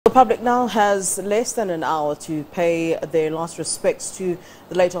The public now has less than an hour to pay their last respects to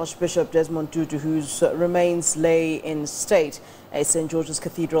the late Archbishop Desmond Tutu, whose remains lay in state at St. George's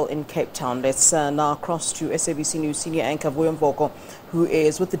Cathedral in Cape Town. Let's now cross to SABC News senior anchor Vuyo Mvoko, who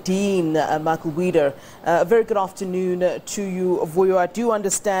is with the Dean, Michael Wieder. A very good afternoon to you, Vuyo. I do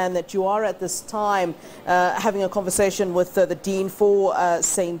understand that you are at this time having a conversation with the Dean for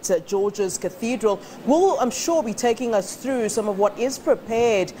St. George's Cathedral. Will, I'm sure, be taking us through some of what is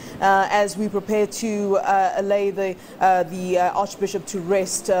prepared as we prepare to lay the Archbishop to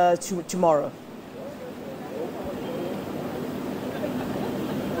rest tomorrow.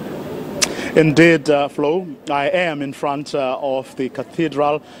 Indeed, Flo, I am in front of the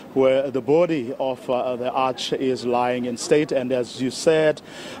cathedral where the body of the Arch is lying in state, and as you said,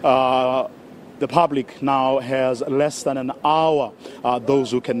 the public now has less than an hour,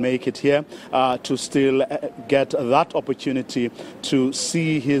 those who can make it here, to still get that opportunity to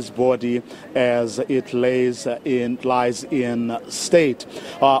see his body as it lies in state.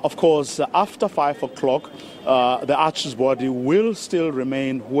 Of course, after 5 o'clock, the Arch's body will still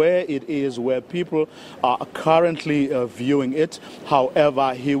remain where it is, where people are currently viewing it.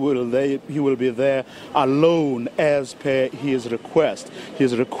 However, he will be there alone as per his request.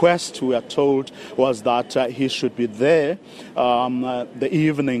 His request, we are told, was that he should be there the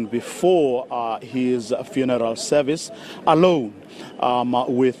evening before his funeral service alone.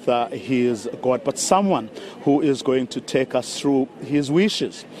 With his God, but someone who is going to take us through his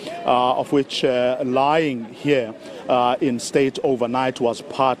wishes, of which lying here in state overnight was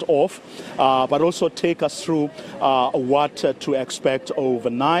part of, but also take us through what to expect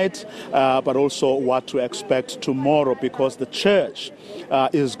overnight, but also what to expect tomorrow, because the church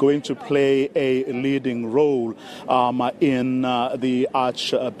is going to play a leading role in the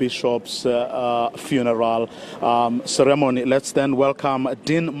Archbishop's funeral ceremony. Let's then welcome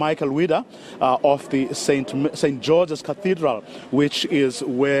Dean Michael Wieder of the St. George's Cathedral, which is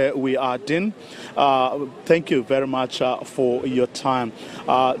where we are. Dean, thank you very much for your time.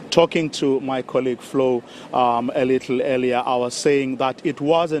 Talking to my colleague Flo a little earlier, I was saying that it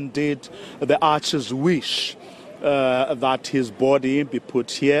was indeed the Arch's wish that his body be put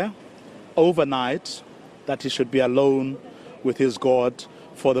here overnight, that he should be alone with his God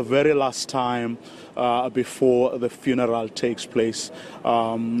for the very last time before the funeral takes place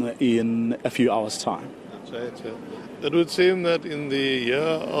in a few hours' time. That's right. Yeah. It would seem that in the year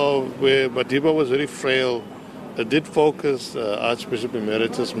of where Madiba was very frail, it did focus Archbishop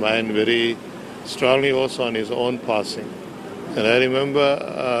Emeritus' mind very strongly also on his own passing. And I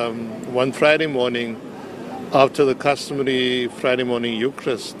remember one Friday morning, after the customary Friday morning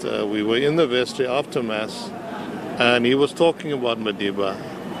Eucharist, we were in the vestry after Mass, and he was talking about Madiba.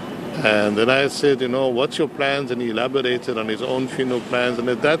 And then I said, what's your plans? And he elaborated on his own funeral plans. And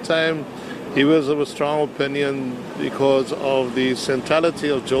at that time, he was of a strong opinion because of the centrality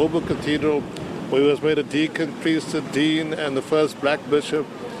of Joburg Cathedral, where he was made a deacon, priest, a dean, and the first black bishop.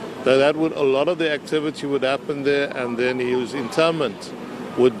 A lot of the activity would happen there, and then his interment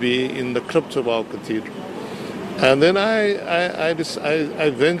would be in the crypt of our cathedral. And then I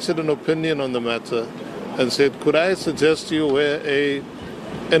ventured an opinion on the matter and said, could I suggest to you where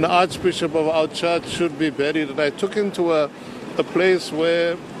an archbishop of our church should be buried? And I took him to a place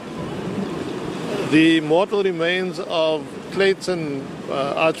where the mortal remains of Clayton,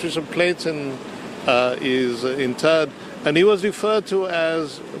 Archbishop Clayton, is interred. And he was referred to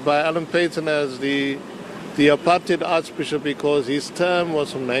by Alan Paton as the apartheid archbishop because his term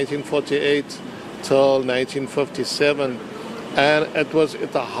was from 1948 till 1957. And it was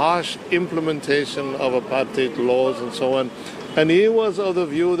a harsh implementation of apartheid laws and so on. And he was of the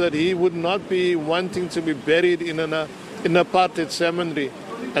view that he would not be wanting to be buried in an apartheid cemetery.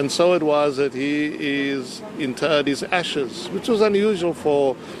 And so it was that he is interred his ashes, which was unusual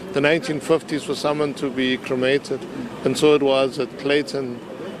for the 1950s for someone to be cremated. And so it was that Clayton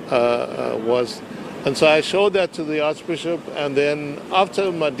was. And so I showed that to the Archbishop, and then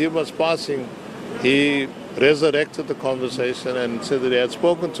after Madiba's passing, he resurrected the conversation and said that he had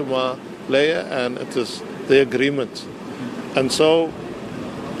spoken to Ma Leia, and it is the agreement. And so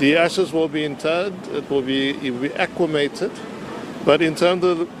the ashes will be interred, it will be acclimated. But in terms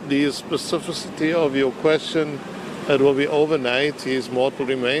of the specificity of your question, it will be overnight, his mortal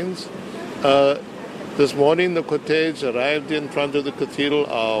remains. This morning the cortege arrived in front of the cathedral.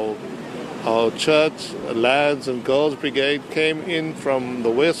 Our church, lads and girls brigade came in from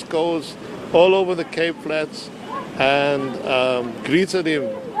the West Coast, all over the Cape Flats, and greeted him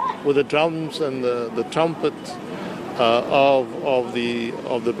with the drums and the trumpet of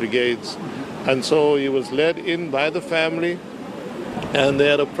the brigades. And so he was led in by the family And they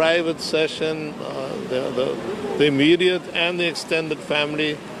had a private session, the immediate and the extended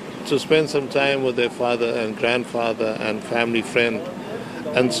family, to spend some time with their father and grandfather and family friend.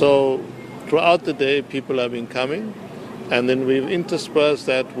 And so throughout the day, people have been coming. And then we've interspersed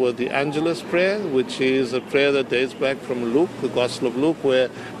that with the Angelus prayer, which is a prayer that dates back from Luke, the Gospel of Luke, where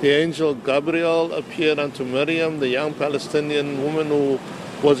the angel Gabriel appeared unto Miriam, the young Palestinian woman who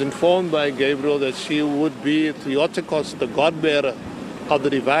was informed by Gabriel that she would be Theotokos, the God-bearer of the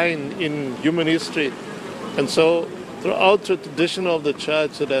divine in human history. And so throughout the tradition of the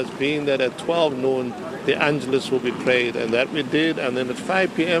church, it has been that at 12 noon, the Angelus will be prayed, and that we did. And then at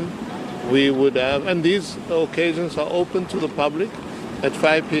 5 p.m., we would have, and these occasions are open to the public. At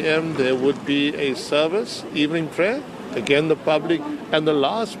 5 p.m. there would be a service, evening prayer, again the public, and the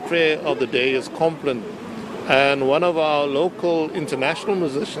last prayer of the day is Compline. And one of our local international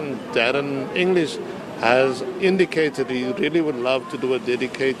musicians, Darren English, has indicated he really would love to do a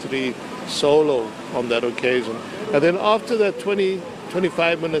dedicatory solo on that occasion. And then after that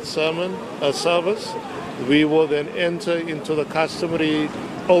 25-minute service, we will then enter into the customary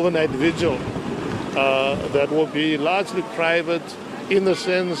overnight vigil that will be largely private, in the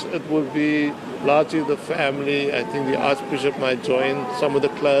sense it will be largely the family. I think the Archbishop might join, some of the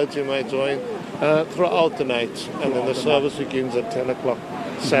clergy might join throughout the night, and then the service begins at 10 o'clock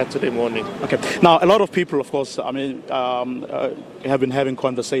Saturday morning. Okay. Now, a lot of people, of course, have been having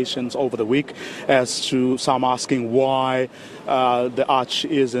conversations over the week as to some asking why the arch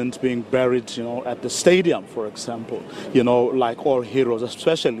isn't being buried, at the stadium, for example, like all heroes,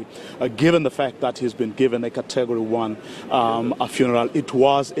 especially given the fact that he's been given a Category 1 a funeral. It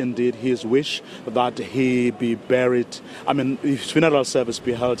was indeed his wish that he be buried, his funeral service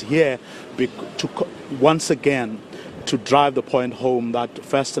be held here once again to drive the point home that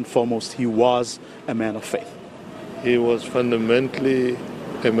first and foremost he was a man of faith. He was fundamentally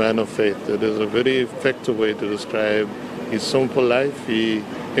a man of faith. It is a very effective way to describe his simple life. He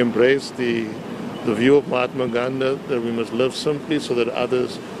embraced the view of Mahatma Gandhi that we must live simply so that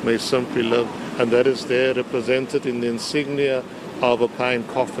others may simply live. And that is there represented in the insignia of a pine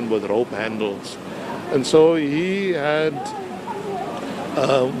coffin with rope handles. And so he had,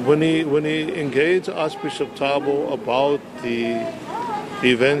 when he engaged Archbishop Thabo about the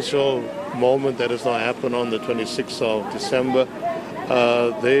eventual moment that has now happened on the 26th of December,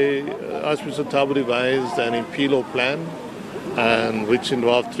 Archbishop Thabo devised an imperial plan, and which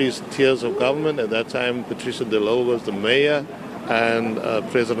involved 3 tiers of government. At that time, Patricia de Lille was the mayor, and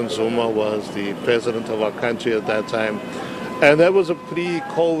President Zuma was the president of our country at that time. And that was a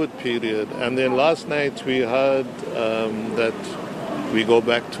pre-COVID period. And then last night we heard that we go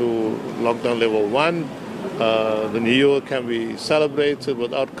back to lockdown level 1. The New Year can be celebrated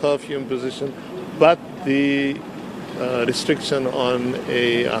without curfew imposition, but the restriction on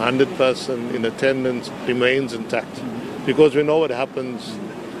a 100-person in attendance remains intact, because we know what happens.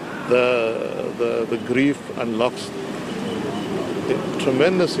 The grief unlocks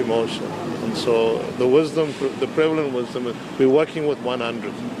tremendous emotion, and so the prevalent wisdom is we're working with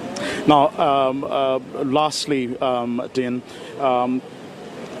 100. Now, lastly, Dean,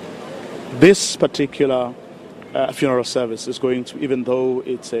 this particular funeral service is going to, even though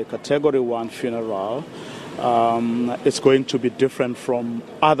it's a Category 1 funeral, it's going to be different from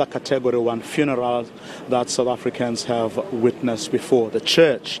other Category 1 funerals that South Africans have witnessed before. The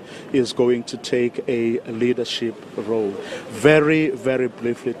church is going to take a leadership role. Very, very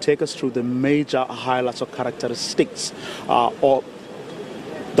briefly, take us through the major highlights or characteristics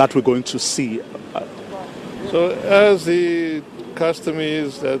that we're going to see. So as the custom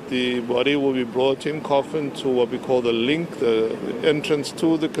is that the body will be brought in coffin to what we call the link, the entrance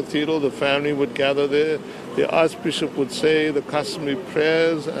to the cathedral. The family would gather there. The Archbishop would say the customary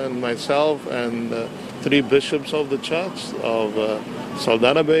prayers, and myself and 3 bishops of the church, of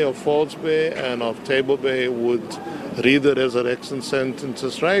Saldanha Bay, of Falls Bay, and of Table Bay, would read the resurrection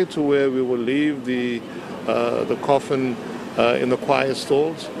sentences right to where we will leave the coffin in the choir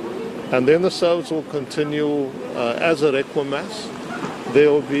stalls. And then the service will continue as a requiem mass. There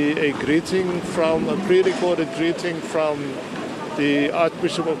will be a pre-recorded greeting from the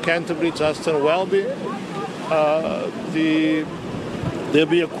Archbishop of Canterbury, Justin Welby. There'll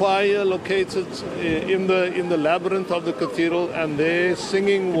be a choir located in the labyrinth of the cathedral, and their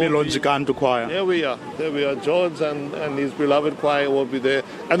singing will be... choir. There we are. George and his beloved choir will be there.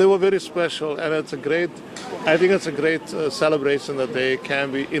 And they were very special, and I think it's a great celebration that they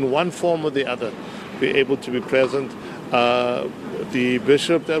can be, in one form or the other, be able to be present. The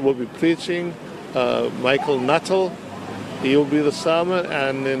bishop that will be preaching, Michael Nuttall, he will be the sermon,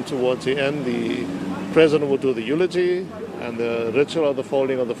 and then towards the end, the president will do the eulogy, and the ritual of the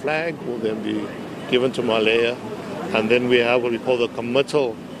folding of the flag will then be given to Malaya. And then we have what we call the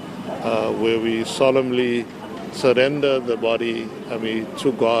committal, where we solemnly surrender the body,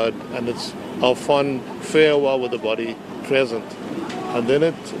 to God, and it's our fond farewell with the body present. And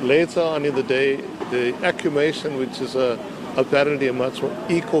then later on in the day, the exhumation, which is apparently a much more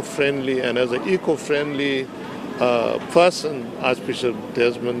eco-friendly, and as an eco-friendly person, Archbishop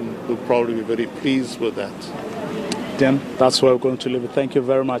Desmond will probably be very pleased with that. Dan, that's where we're going to leave it. Thank you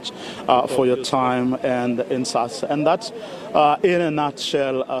very much for your time and insights. And that, in a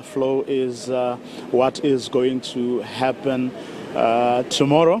nutshell, Flo, is what is going to happen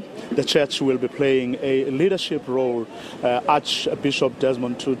tomorrow. The church will be playing a leadership role. Archbishop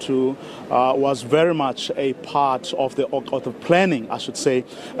Desmond Tutu was very much a part of the planning, I should say,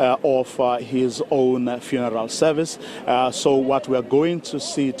 of his own funeral service. So what we are going to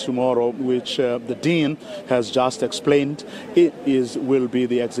see tomorrow, which the Dean has just explained, will be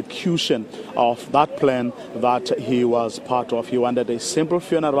the execution of that plan that he was part of. He wanted a simple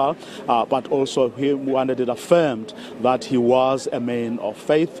funeral, but also he wanted it affirmed that he was a man of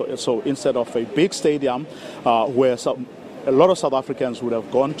faith. So instead of a big stadium where a lot of South Africans would have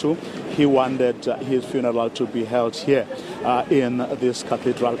gone to, he wanted his funeral to be held here in this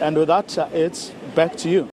cathedral. And with that, it's back to you.